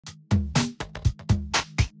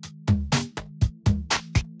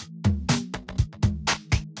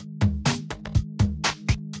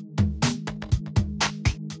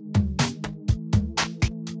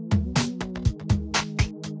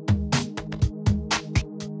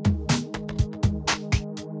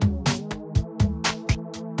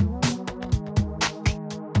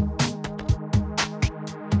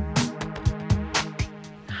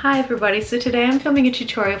Hi everybody, so today I'm filming a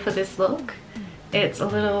tutorial for this look. It's a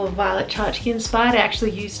little Violet Chachki inspired. I actually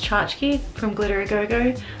used Chachki from Glittery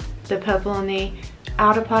Gogo, the purple on the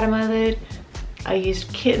outer part of my lid. I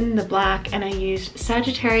used Kitten, the black, and I used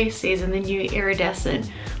Sagittarius Season, the new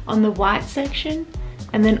iridescent, on the white section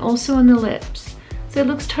and then also on the lips. So it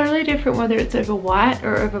looks totally different whether it's over white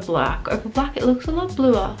or over black. Over black it looks a lot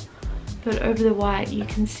bluer, but over the white you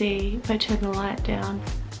can see, if I turn the light down,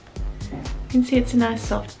 you can see it's a nice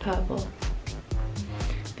soft purple.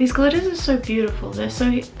 These glitters are so beautiful. It's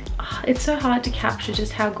so hard to capture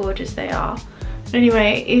just how gorgeous they are. But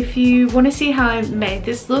anyway, if you want to see how I made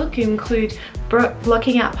this look, include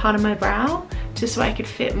blocking out part of my brow just so I could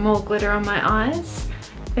fit more glitter on my eyes,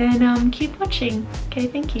 then keep watching. Okay,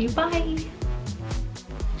 thank you, bye.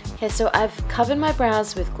 Okay, so I've covered my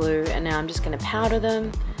brows with glue and now I'm just going to powder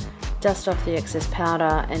them, dust off the excess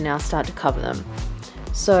powder, and now start to cover them.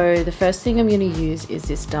 So the first thing I'm going to use is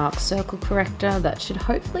this dark circle corrector that should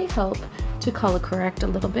hopefully help to color correct a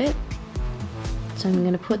little bit. So I'm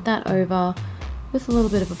going to put that over with a little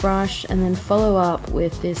bit of a brush and then follow up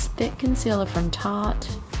with this thick concealer from Tarte,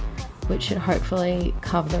 which should hopefully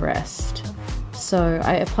cover the rest. So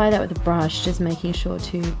I apply that with a brush, just making sure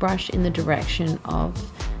to brush in the direction of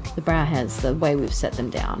the brow hairs, the way we've set them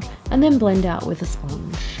down, and then blend out with a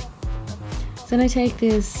sponge. So then I take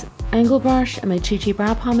this angle brush and my Chi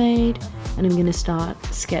Brow Pomade, and I'm going to start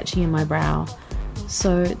sketching in my brow.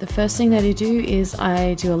 So the first thing that I do is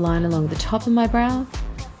I do a line along the top of my brow,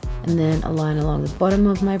 and then a line along the bottom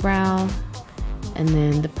of my brow, and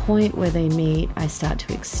then the point where they meet I start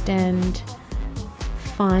to extend,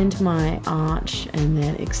 find my arch, and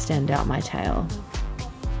then extend out my tail.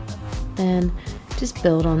 Then just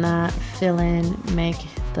build on that, fill in, make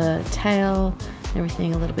the tail,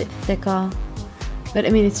 everything a little bit thicker. But I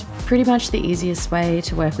mean, it's pretty much the easiest way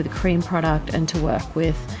to work with a cream product and to work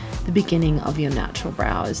with the beginning of your natural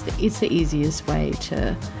brow. It's the easiest way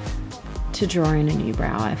to draw in a new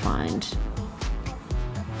brow, I find.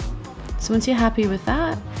 So once you're happy with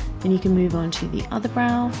that, then you can move on to the other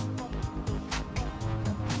brow.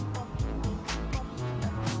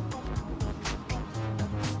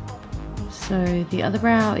 So the other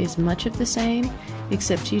brow is much of the same,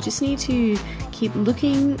 except you just need to keep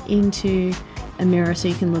looking into a mirror so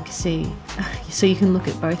you can look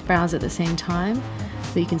at both brows at the same time,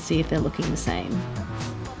 so you can see if they're looking the same.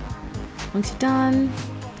 Once you're done,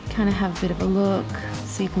 kind of have a bit of a look,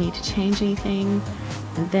 see if you need to change anything,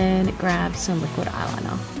 and then grab some liquid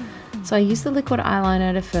eyeliner. So I use the liquid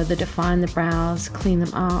eyeliner to further define the brows, clean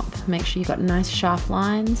them up, make sure you've got nice sharp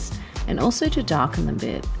lines, and also to darken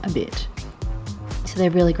them a bit. So they're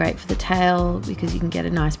really great for the tail because you can get a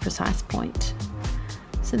nice precise point.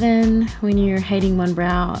 So then when you're hating one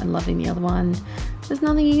brow and loving the other one, there's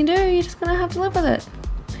nothing you can do, you're just gonna have to live with it.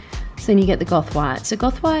 So then you get the Goth White. So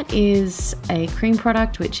Goth White is a cream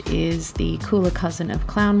product which is the cooler cousin of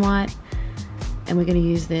Clown White, and we're gonna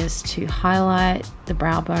use this to highlight the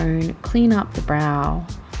brow bone, clean up the brow,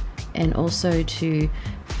 and also to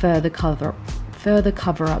further cover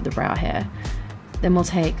up the brow hair. Then we'll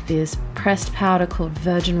take this pressed powder called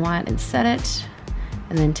Virgin White and set it,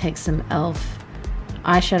 and then take some e.l.f.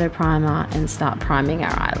 eyeshadow primer and start priming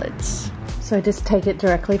our eyelids. So I just take it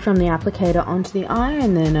directly from the applicator onto the eye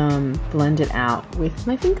and then blend it out with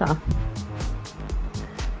my finger.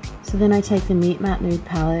 So then I take the Meet Matte Nude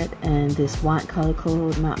palette and this white color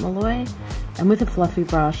called Matte Malloy, and with a fluffy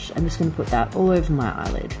brush I'm just going to put that all over my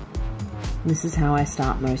eyelid. And this is how I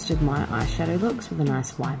start most of my eyeshadow looks, with a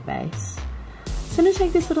nice white base. So I'm going to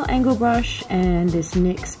take this little angle brush and this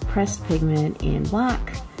NYX pressed pigment in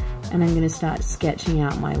black, and I'm going to start sketching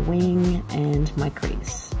out my wing and my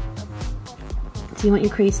crease. So you want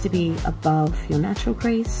your crease to be above your natural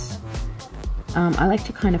crease. I like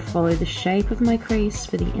to kind of follow the shape of my crease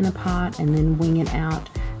for the inner part and then wing it out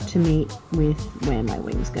to meet with where my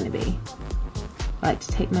wing's going to be. I like to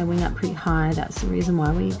take my wing up pretty high. That's the reason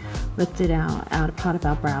why we lifted our outer part of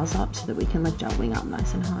our brows up, so that we can lift our wing up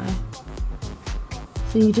nice and high.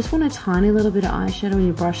 So you just want a tiny little bit of eyeshadow on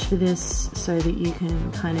your brush for this so that you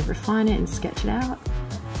can kind of refine it and sketch it out.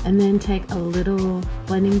 And then take a little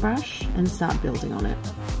blending brush and start building on it.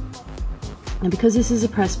 And because this is a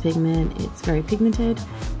pressed pigment, it's very pigmented,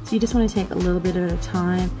 so you just want to take a little bit at a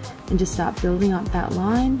time and just start building up that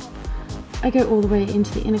line. I go all the way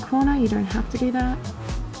into the inner corner, you don't have to do that.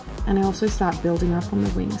 And I also start building up on the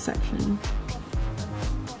wing section.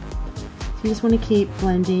 So you just want to keep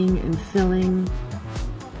blending and filling,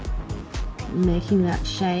 making that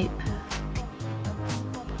shape,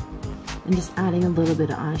 and just adding a little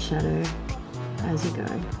bit of eyeshadow as you go.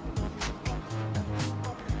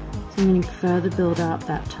 So I'm going to further build up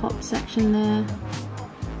that top section there.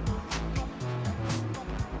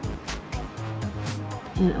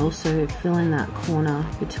 And also fill in that corner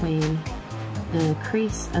between the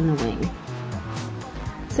crease and the wing.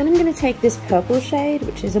 So then I'm going to take this purple shade,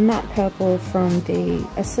 which is a matte purple from the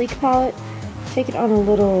Sleek palette, take it on a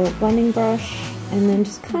little blending brush, and then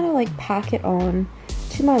just kind of like pack it on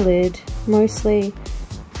to my lid, mostly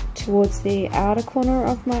towards the outer corner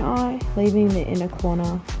of my eye, leaving the inner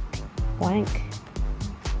corner blank.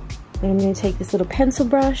 Then I'm going to take this little pencil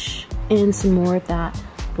brush and some more of that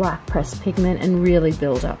black pressed pigment and really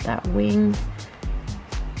build up that wing.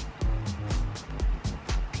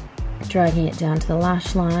 Dragging it down to the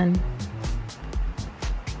lash line.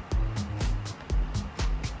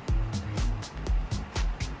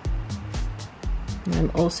 And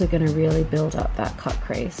I'm also going to really build up that cut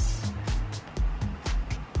crease.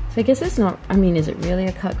 So I guess it's not, I mean, is it really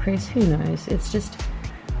a cut crease? Who knows? It's just,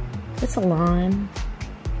 it's a line.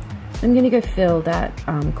 I'm going to go fill that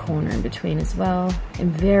corner in between as well,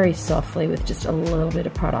 and very softly with just a little bit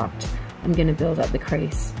of product, I'm going to build up the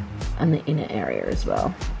crease on the inner area as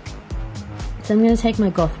well. So I'm going to take my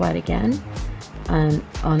Goth white again on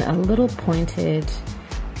a little pointed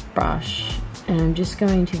brush, and I'm just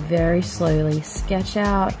going to very slowly sketch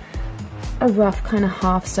out a rough kind of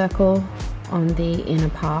half circle on the inner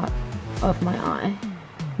part of my eye.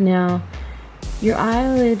 Now, your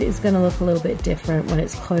eyelid is going to look a little bit different when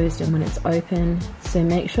it's closed and when it's open, so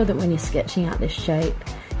make sure that when you're sketching out this shape,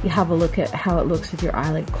 you have a look at how it looks with your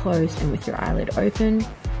eyelid closed and with your eyelid open.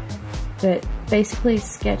 But basically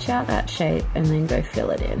sketch out that shape and then go fill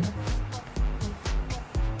it in.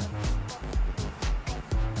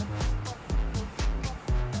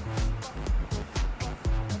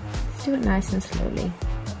 Just do it nice and slowly.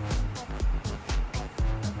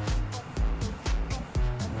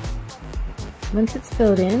 Once it's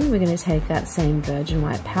filled in, we're going to take that same virgin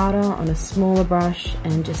white powder on a smaller brush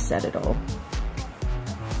and just set it all.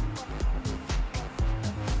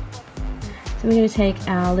 So we're going to take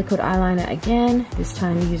our liquid eyeliner again, this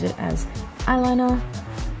time use it as eyeliner,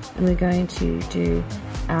 and we're going to do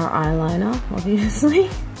our eyeliner, obviously.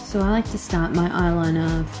 So I like to start my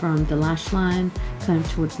eyeliner from the lash line, kind of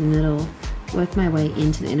towards the middle, work my way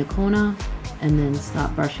into the inner corner, and then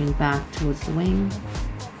start brushing back towards the wing,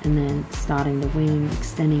 and then starting the wing,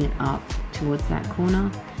 extending it up towards that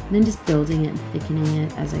corner, and then just building it and thickening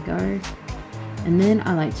it as I go. And then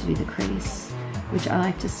I like to do the crease, which I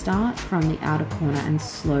like to start from the outer corner and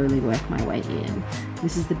slowly work my way in.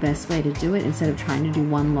 This is the best way to do it. Instead of trying to do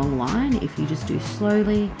one long line, if you just do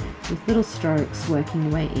slowly with little strokes working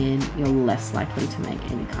your way in, you're less likely to make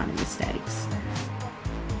any kind of mistakes.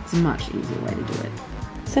 It's a much easier way to do it.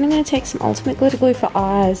 So then I'm going to take some Ultimate Glitter Glue for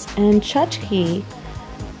eyes and Chachki,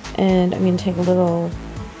 and I'm going to take a little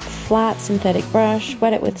flat synthetic brush,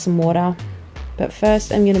 wet it with some water. But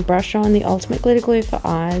first I'm going to brush on the Ultimate Glitter Glue for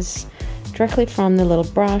eyes directly from the little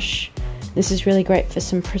brush. This is really great for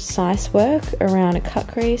some precise work around a cut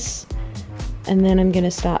crease. And then I'm going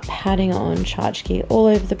to start patting on Chachki all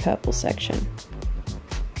over the purple section.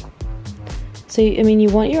 So, I mean, you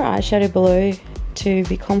want your eyeshadow below to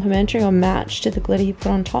be complementary or match to the glitter you put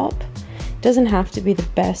on top. It doesn't have to be the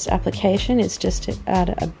best application, it's just to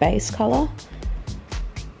add a base color.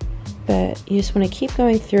 But you just want to keep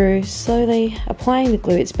going through, slowly applying the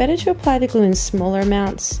glue. It's better to apply the glue in smaller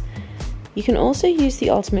amounts. You can also use the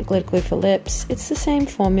Ultimate Glitter Glue for lips. It's the same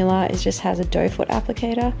formula, it just has a doe foot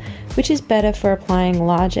applicator, which is better for applying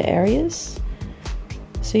larger areas.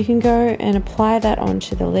 So you can go and apply that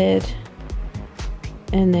onto the lid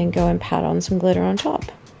and then go and pat on some glitter on top.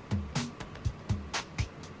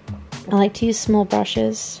 I like to use small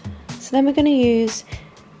brushes. So then we're going to use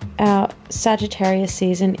our Sagittarius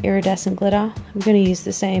Season Iridescent Glitter. I'm going to use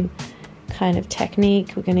the same kind of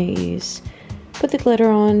technique. We're going to put the glitter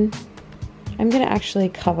on. I'm going to actually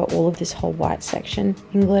cover all of this whole white section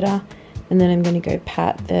in glitter, and then I'm going to go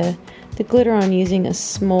pat the glitter on using a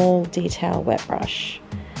small detail wet brush,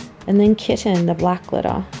 and then kitten the black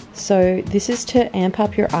glitter. So this is to amp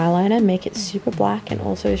up your eyeliner, make it super black and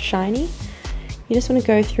also shiny. You just want to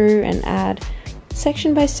go through and add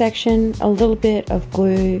section by section a little bit of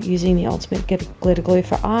glue using the Ultimate Glitter Glue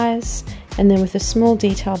for eyes, and then with a small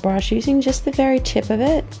detail brush using just the very tip of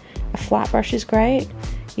it. A flat brush is great.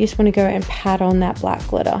 You just want to go and pat on that black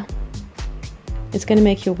glitter. It's going to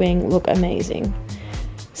make your wing look amazing.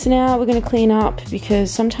 So now we're going to clean up,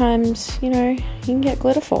 because sometimes, you know, you can get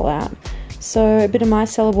glitter fallout. So a bit of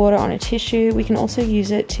micellar water on a tissue. We can also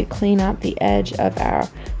use it to clean up the edge of our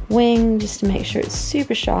wing, just to make sure it's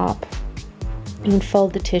super sharp. You can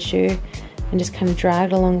fold the tissue and just kind of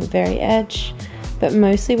drag it along the very edge. but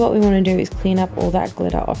mostly what we want to do is clean up all that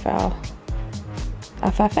glitter off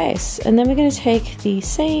our face. And then we're going to take the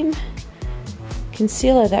same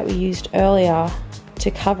concealer that we used earlier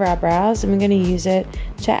to cover our brows, and we're going to use it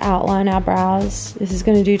to outline our brows. This is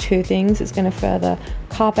going to do two things. It's going to further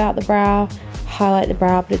carp out the brow, highlight the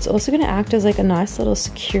brow, but it's also going to act as like a nice little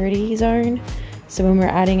security zone. So when we're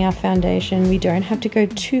adding our foundation, we don't have to go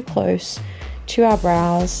too close to our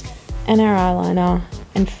brows and our eyeliner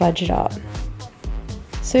and fudge it up.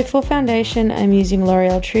 So for foundation, I'm using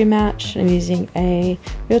L'Oreal True Match. I'm using a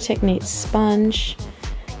Real Techniques sponge.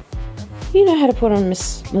 You know how to put on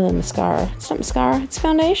mascara. It's not mascara, it's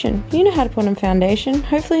foundation. You know how to put on foundation.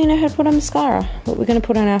 Hopefully you know how to put on mascara. But we're going to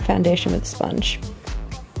put on our foundation with a sponge.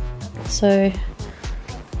 So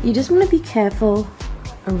you just want to be careful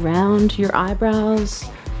around your eyebrows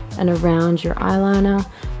and around your eyeliner.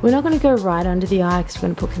 We're not going to go right under the eye because we're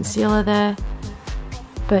going to put concealer there.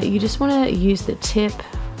 But you just want to use the tip,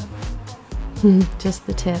 just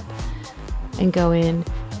the tip, and go in.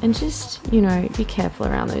 And just, you know, be careful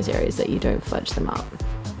around those areas that you don't fudge them up.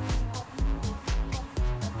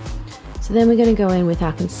 So then we're going to go in with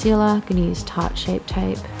our concealer. I'm going to use Tarte Shape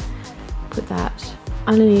Tape. Put that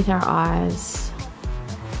underneath our eyes.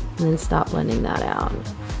 And then start blending that out.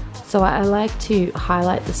 So I like to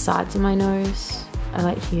highlight the sides of my nose. I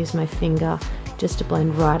like to use my finger just to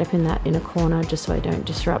blend right up in that inner corner, just so I don't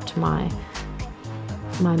disrupt my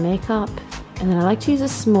makeup. And then I like to use a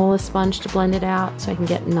smaller sponge to blend it out so I can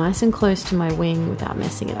get nice and close to my wing without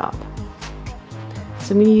messing it up.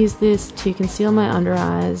 So I'm going to use this to conceal my under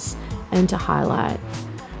eyes and to highlight.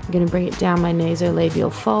 I'm going to bring it down my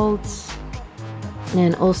nasolabial folds.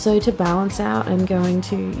 And also to balance out, I'm going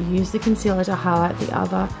to use the concealer to highlight the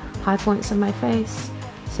other high points of my face.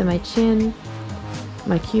 So my chin,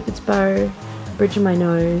 my cupid's bow, bridge of my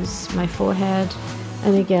nose, my forehead,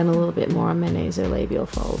 and again a little bit more on my nasolabial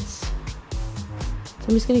folds. So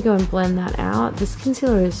I'm just going to go and blend that out. This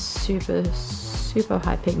concealer is super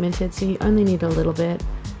high pigmented, so you only need a little bit.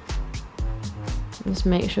 Just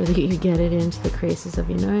make sure that you get it into the creases of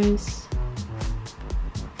your nose.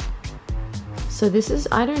 So this is,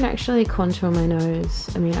 I don't actually contour my nose.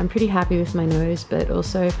 I mean, I'm pretty happy with my nose, but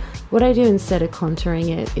also what I do instead of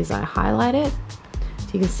contouring it is I highlight it.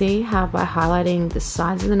 So you can see how by highlighting the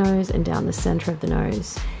sides of the nose and down the center of the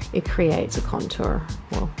nose, it creates a contour.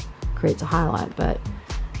 Well, creates a highlight, but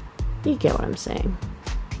you get what I'm saying.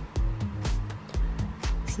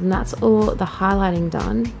 So that's all the highlighting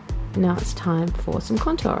done. Now it's time for some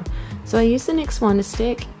contour. So I use the NYX Wonder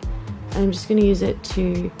Stick. I'm just going to use it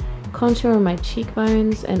to contour my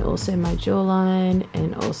cheekbones and also my jawline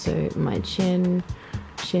and also my chins.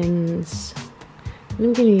 And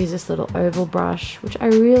I'm going to use this little oval brush, which I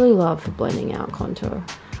really love for blending out contour.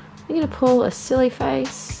 I'm going to pull a silly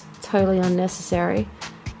face, totally unnecessary.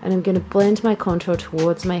 And I'm going to blend my contour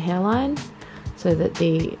towards my hairline so that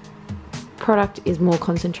the product is more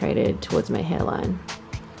concentrated towards my hairline.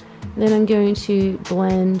 Then I'm going to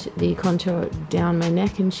blend the contour down my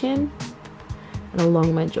neck and chin and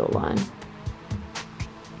along my jawline.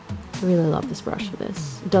 I really love this brush for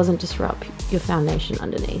this. It doesn't disrupt your foundation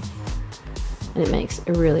underneath, and it makes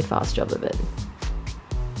a really fast job of it.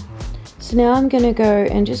 So now I'm going to go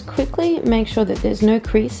and just quickly make sure that there's no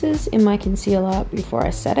creases in my concealer before I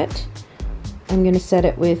set it. I'm going to set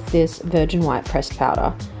it with this Virgin White pressed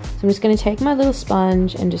powder. So I'm just going to take my little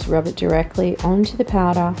sponge and just rub it directly onto the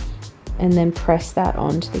powder and then press that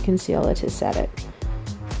onto the concealer to set it.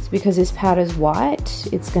 So because this powder is white,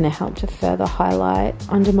 it's going to help to further highlight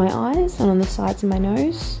under my eyes and on the sides of my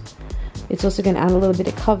nose. It's also going to add a little bit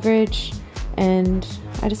of coverage, and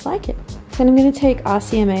I just like it. Then I'm going to take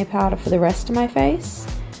RCMA powder for the rest of my face.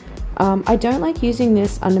 I don't like using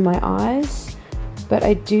this under my eyes, but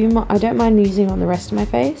I don't mind using on the rest of my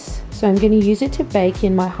face. So I'm going to use it to bake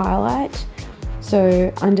in my highlight.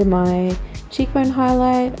 So under my cheekbone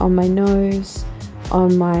highlight, on my nose,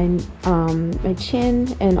 on my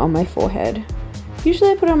chin, and on my forehead. Usually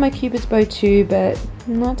I put it on my cupid's bow too, but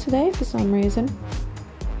not today for some reason.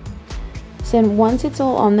 So then once it's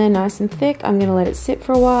all on there nice and thick, I'm going to let it sit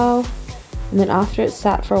for a while. And then after it's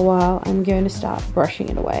sat for a while, I'm going to start brushing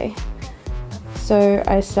it away. So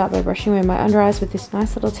I start by brushing away my under eyes with this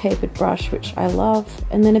nice little tapered brush, which I love,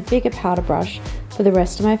 and then a bigger powder brush for the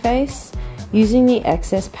rest of my face, using the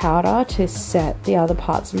excess powder to set the other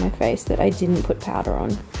parts of my face that I didn't put powder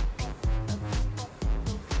on.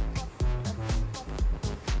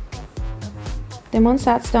 Then once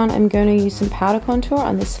that's done, I'm going to use some powder contour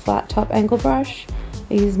on this flat top angle brush.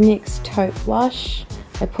 I use NYX Taupe Blush.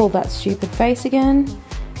 I pull that stupid face again,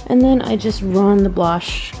 and then I just run the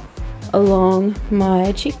blush along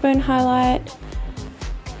my cheekbone highlight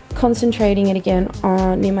concentrating it again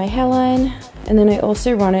on near my hairline, and then I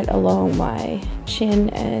also run it along my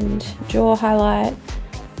chin and jaw highlight,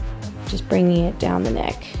 just bringing it down the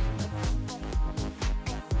neck.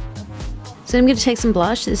 So I'm going to take some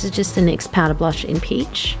blush. This is just the NYX powder blush in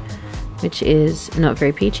Peach, which is not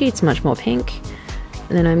very peachy, it's much more pink.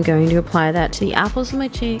 And then I'm going to apply that to the apples of my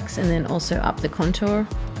cheeks and then also up the contour.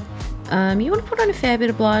 You want to put on a fair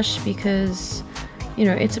bit of blush because, you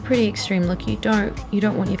know, it's a pretty extreme look. You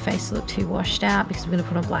don't want your face to look too washed out because I'm going to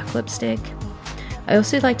put on black lipstick. I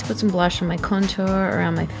also like to put some blush on my contour,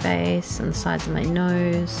 around my face, on the sides of my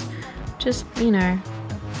nose, just, you know,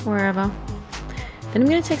 wherever. Then I'm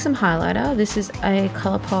going to take some highlighter. This is a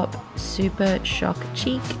ColourPop Super Shock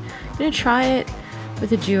Cheek. I'm going to try it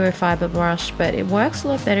with a duo fiber brush, but it works a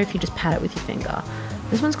lot better if you just pat it with your finger.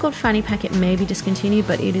 This one's called Fanny Pack. It may be discontinued,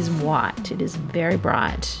 but it is white. It is very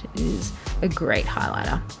bright. It is a great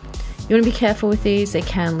highlighter. You want to be careful with these. They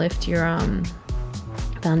can lift your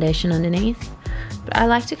foundation underneath. But I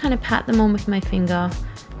like to kind of pat them on with my finger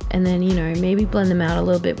and then, you know, maybe blend them out a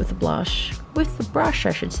little bit with the blush. With the brush,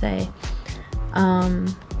 I should say.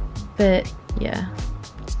 But yeah,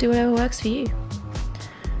 just do whatever works for you.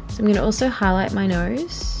 So I'm going to also highlight my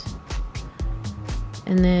nose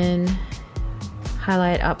and then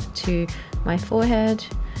highlight up to my forehead.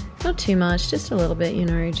 Not too much, just a little bit, you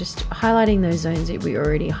know, just highlighting those zones that we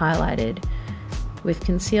already highlighted with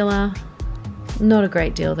concealer. Not a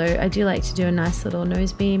great deal though. I do like to do a nice little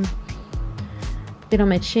nose beam, bit on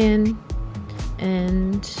my chin,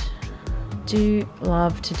 and do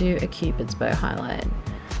love to do a Cupid's bow highlight.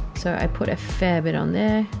 So I put a fair bit on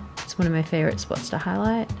there. It's one of my favorite spots to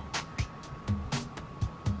highlight.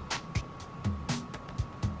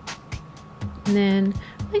 And then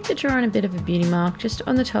I like to draw on a bit of a beauty mark just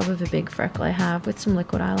on the top of a big freckle I have with some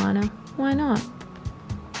liquid eyeliner. Why not?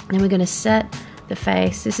 Then we're going to set the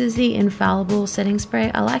face. This is the Infallible setting spray.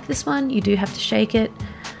 I like this one. You do have to shake it.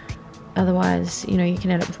 Otherwise, you know, you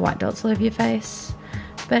can end up with white dots all over your face.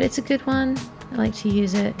 But it's a good one. I like to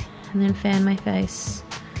use it and then fan my face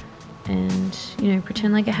and, you know,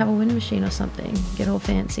 pretend like I have a wind machine or something. Get all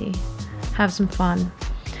fancy. Have some fun.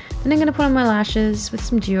 Then I'm going to put on my lashes with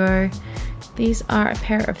some duo. These are a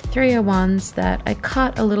pair of 301s that I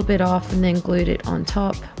cut a little bit off and then glued it on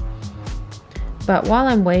top. But while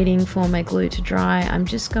I'm waiting for my glue to dry, I'm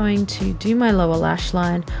just going to do my lower lash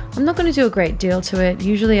line. I'm not going to do a great deal to it.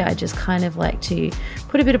 Usually I just kind of like to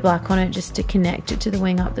put a bit of black on it just to connect it to the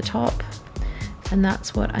wing up the top. And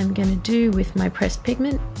that's what I'm going to do with my pressed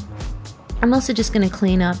pigment. I'm also just going to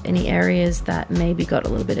clean up any areas that maybe got a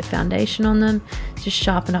little bit of foundation on them. Just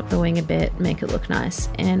sharpen up the wing a bit, make it look nice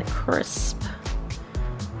and crisp.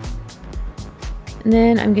 And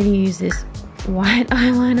then I'm going to use this white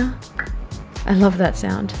eyeliner. I love that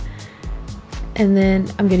sound. And then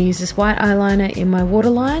I'm going to use this white eyeliner in my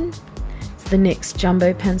waterline. It's the NYX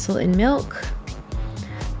Jumbo Pencil in Milk.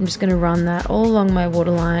 I'm just going to run that all along my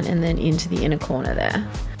waterline and then into the inner corner there.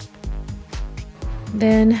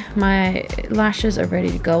 Then my lashes are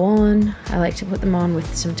ready to go on. I like to put them on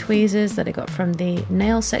with some tweezers that I got from the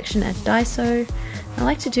nail section at Daiso. I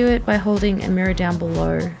like to do it by holding a mirror down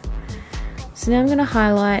below. So now I'm going to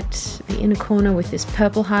highlight the inner corner with this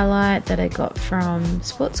purple highlight that I got from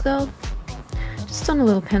Sportsgirl. Just on a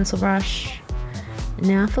little pencil brush.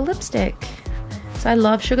 Now for lipstick. So I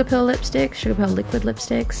love Sugarpill lipstick, Sugarpill liquid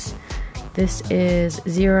lipsticks. This is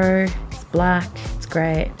Zero, it's black, it's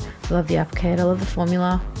great. I love the applicator, I love the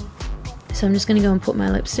formula. So I'm just going to go and put my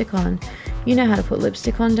lipstick on. You know how to put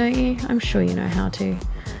lipstick on, don't you? I'm sure you know how to.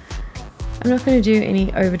 I'm not going to do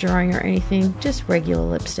any overdrawing or anything, just regular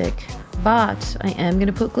lipstick. But I am going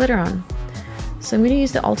to put glitter on. So I'm going to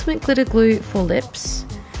use the Ultimate Glitter Glue for lips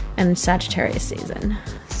and Sagittarius season.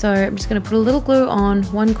 So I'm just going to put a little glue on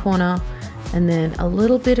one corner and then a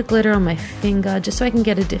little bit of glitter on my finger just so I can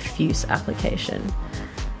get a diffuse application.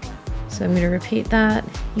 So I'm going to repeat that.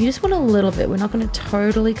 You just want a little bit. We're not going to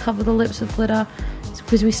totally cover the lips with glitter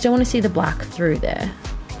because we still want to see the black through there.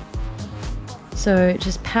 So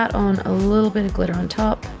just pat on a little bit of glitter on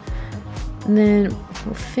top. And then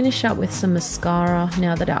we'll finish up with some mascara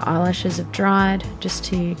now that our eyelashes have dried, just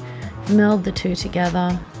to meld the two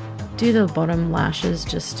together. Do the bottom lashes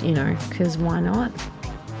just, you know, because why not?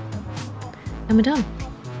 And we're done.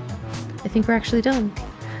 I think we're actually done.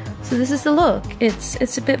 So this is the look.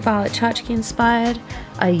 It's a bit Violet Chachki inspired.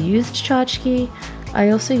 I used Chachki. I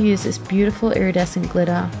also used this beautiful iridescent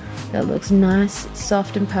glitter that looks nice,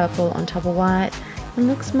 soft and purple on top of white, and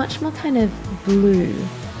looks much more kind of blue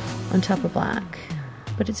on top of black.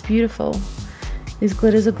 But it's beautiful. These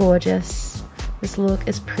glitters are gorgeous. This look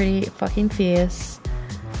is pretty fucking fierce.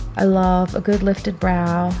 I love a good lifted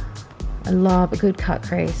brow. I love a good cut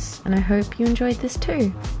crease, and I hope you enjoyed this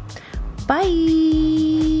too. Bye!